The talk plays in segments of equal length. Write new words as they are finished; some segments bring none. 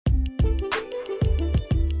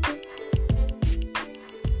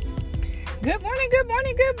Good morning, good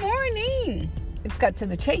morning, good morning. It's Cut to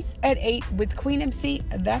the Chase at 8 with Queen MC.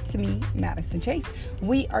 That's me, Madison Chase.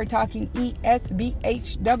 We are talking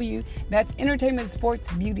ESBHW. That's entertainment,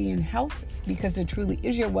 sports, beauty, and health, because it truly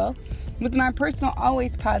is your wealth. With my personal,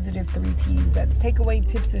 always positive 3 T's. That's takeaway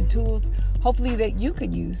tips and tools, hopefully that you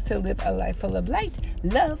could use to live a life full of light,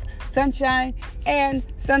 love, sunshine, and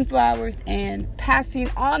sunflowers, and passing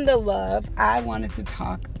on the love. I wanted to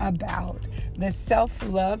talk about the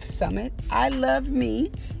Self-Love Summit, I Love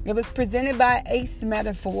Me. It was presented by Ace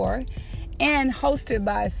Metaphor and hosted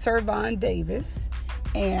by Servon Davis,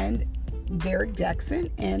 and Derek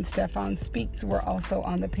Jackson and Stefan Speaks were also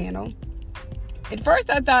on the panel. At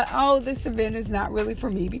first I thought, this event is not really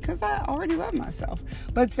for me because I already love myself.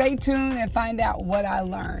 But stay tuned and find out what I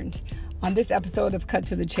learned. On this episode of Cut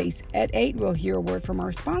to the Chase at 8, we'll hear a word from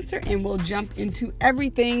our sponsor and we'll jump into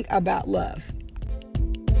everything about love.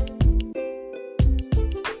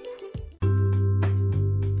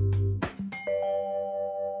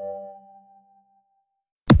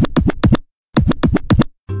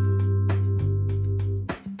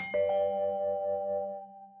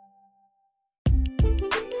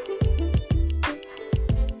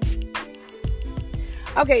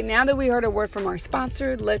 Okay, now that we heard a word from our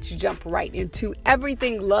sponsor, let's jump right into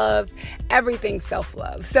everything love, everything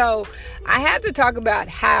self-love. So I had to talk about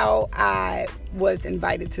how I was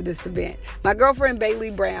invited to this event. My girlfriend,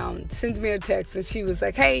 Bailey Brown, sends me a text and she was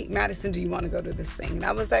like, "Hey, Madison, do you want to go to this thing?" And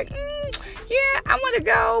I was like, yeah, I want to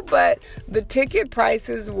go. But the ticket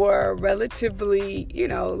prices were relatively,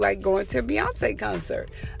 like going to a Beyonce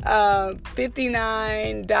concert.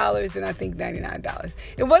 $59 and I think $99.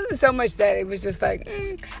 It wasn't so much that, it was just like,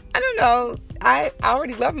 I don't know. I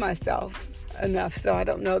already love myself enough, so I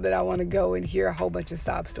don't know that I want to go and hear a whole bunch of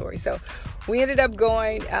sob stories. So we ended up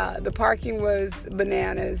going. The parking was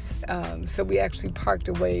bananas, so we actually parked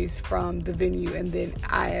a ways from the venue, and then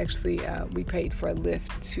we paid for a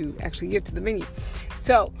lift to actually get to the venue.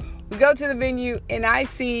 So we go to the venue, and I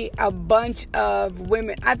see a bunch of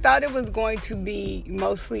women. I thought it was going to be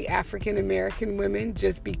mostly African American women,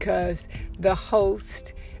 just because the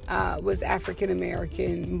host was African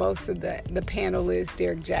American. Most of the panelists,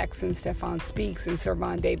 Derek Jackson, Stefan Speaks, and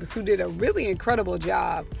Servon Davis, who did a really incredible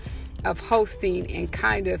job of hosting and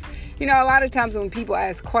kind of, a lot of times when people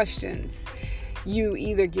ask questions, you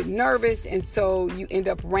either get nervous and so you end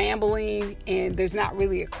up rambling and there's not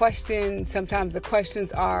really a question. Sometimes the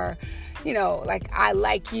questions are, like, I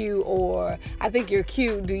like you, or I think you're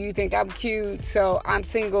cute. Do you think I'm cute? So I'm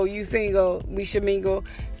single, you single, we should mingle.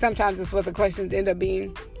 Sometimes that's what the questions end up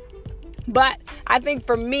being. But I think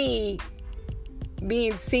for me,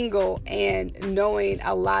 being single and knowing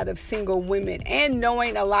a lot of single women and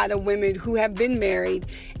knowing a lot of women who have been married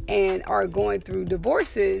and are going through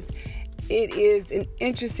divorces, it is an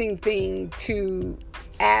interesting thing to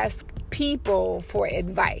ask people for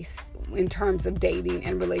advice in terms of dating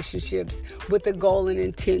and relationships with the goal and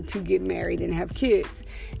intent to get married and have kids.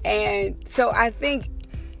 And so I think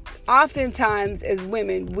oftentimes as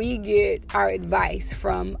women, we get our advice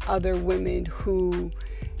from other women who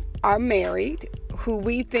are married, who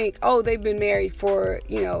we think, they've been married for,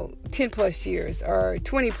 10 plus years or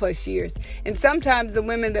 20 plus years. And sometimes the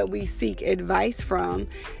women that we seek advice from,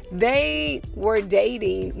 they were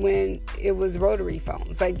dating when it was rotary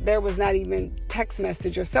phones. Like, there was not even text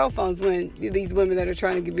message or cell phones when these women that are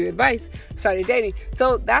trying to give you advice started dating.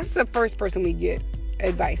 So that's the first person we get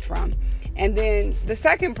advice from. And then the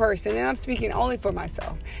second person, and I'm speaking only for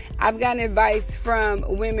myself, I've gotten advice from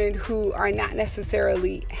women who are not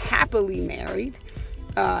necessarily happily married.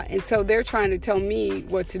 And so they're trying to tell me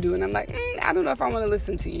what to do. And I'm like, I don't know if I want to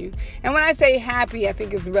listen to you. And when I say happy, I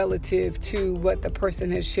think it's relative to what the person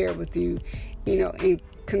has shared with you, in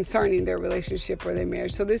concerning their relationship or their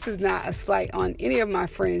marriage. So this is not a slight on any of my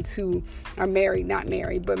friends who are married, not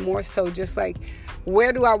married, but more so just like,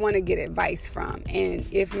 where do I want to get advice from? And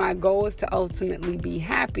if my goal is to ultimately be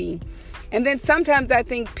happy. And then sometimes I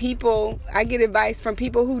think I get advice from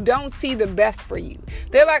people who don't see the best for you.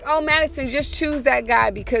 They're like, Madison, just choose that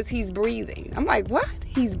guy because he's breathing. I'm like, what?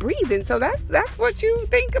 He's breathing. So that's what you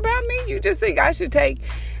think about me? You just think I should take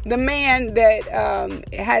the man that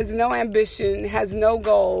has no ambition, has no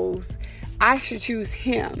goals. I should choose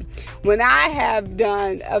him, when I have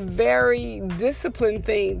done a very disciplined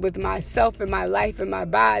thing with myself and my life and my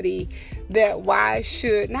body, that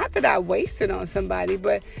not that I waste it on somebody,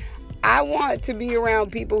 but I want to be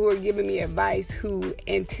around people who are giving me advice, who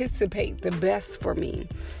anticipate the best for me.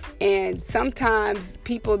 And sometimes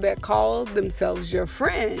people that call themselves your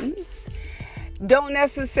friends don't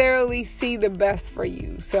necessarily see the best for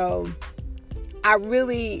you. So I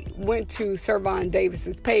really went to Servon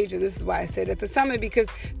Davis's page, and this is why I said at the summit, because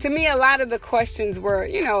to me, a lot of the questions were,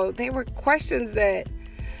 they were questions that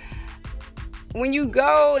when you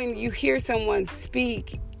go and you hear someone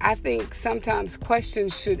speak, I think sometimes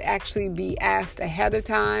questions should actually be asked ahead of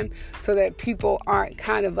time so that people aren't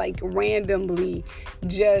kind of like randomly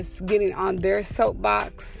just getting on their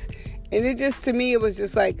soapbox. And to me, it was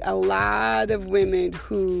just like a lot of women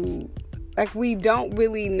who, like, we don't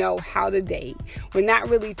really know how to date. We're not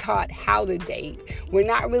really taught how to date. We're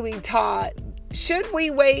not really taught, should we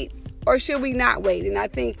wait or should we not wait? And I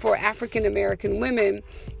think for African American women,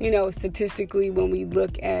 statistically, when we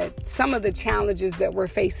look at some of the challenges that we're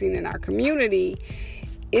facing in our community,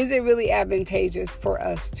 is it really advantageous for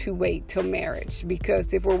us to wait till marriage?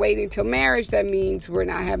 Because if we're waiting till marriage, that means we're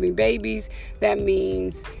not having babies. That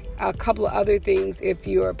means a couple of other things. If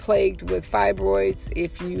you're plagued with fibroids,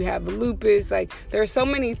 if you have lupus, like there are so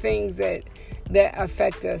many things that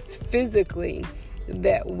affect us physically,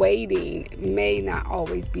 that waiting may not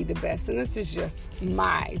always be the best. And this is just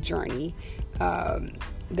my journey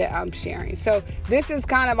that I'm sharing. So this is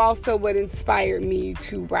kind of also what inspired me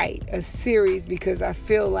to write a series, because I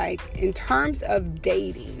feel like in terms of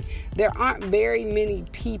dating, there aren't very many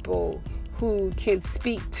people who can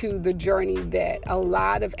speak to the journey that a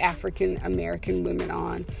lot of African American women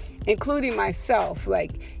on, including myself.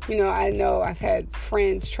 Like, I know I've had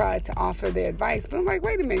friends try to offer their advice, but I'm like,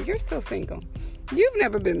 wait a minute, you're still single. You've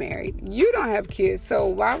never been married. You don't have kids. So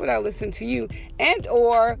why would I listen to you? And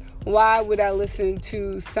or why would I listen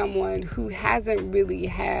to someone who hasn't really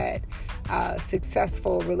had a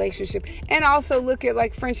successful relationship? And also look at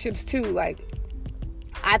like friendships too. Like,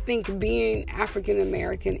 I think being African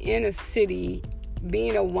American in a city,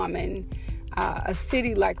 being a woman, a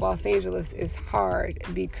city like Los Angeles is hard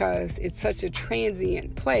because it's such a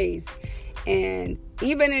transient place. And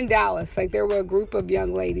even in Dallas, like there were a group of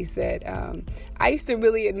young ladies that I used to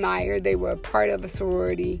really admire. They were a part of a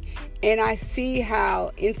sorority. And I see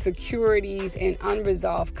how insecurities and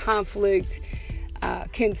unresolved conflict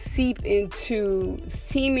can seep into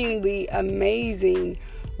seemingly amazing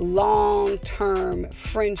long-term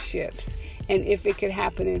friendships. And if it could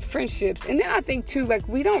happen in friendships. And then I think too, like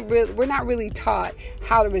we're not really taught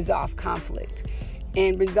how to resolve conflict.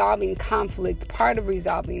 And resolving conflict, part of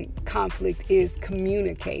resolving conflict is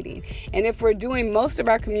communicating. And if we're doing most of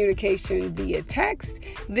our communication via text,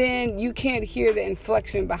 then you can't hear the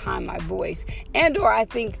inflection behind my voice. And or I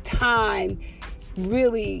think time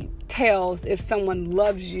really tells if someone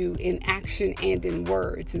loves you in action and in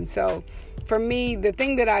words. And so for me, the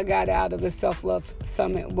thing that I got out of the Self-Love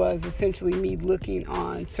Summit was essentially me looking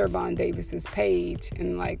on Servon Davis's page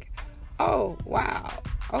and like, oh, wow.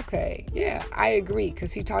 Okay. Yeah, I agree.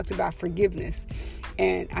 Because he talked about forgiveness.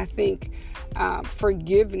 And I think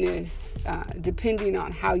forgiveness, depending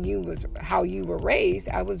on how you were raised,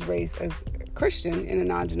 I was raised as a Christian in a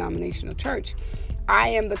non-denominational church. I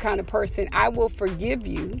am the kind of person, I will forgive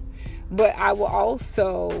you, but I will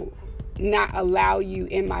also not allow you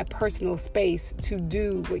in my personal space to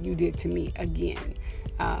do what you did to me again.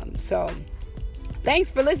 So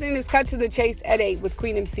thanks for listening. It's Cut to the Chase at 8 with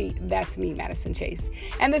Queen MC. That's me, Madison Chase.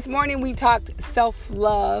 And this morning we talked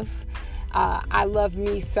self-love, I Love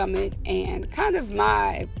Me Summit, and kind of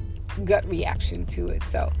my gut reaction to it.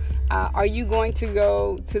 So are you going to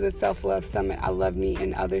go to the Self-Love Summit, I Love Me,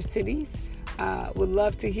 in other cities? Would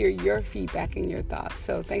love to hear your feedback and your thoughts.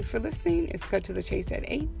 So thanks for listening. It's Cut to the Chase at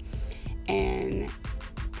 8. And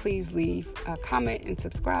please leave a comment and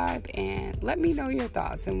subscribe and let me know your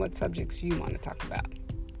thoughts and what subjects you want to talk about.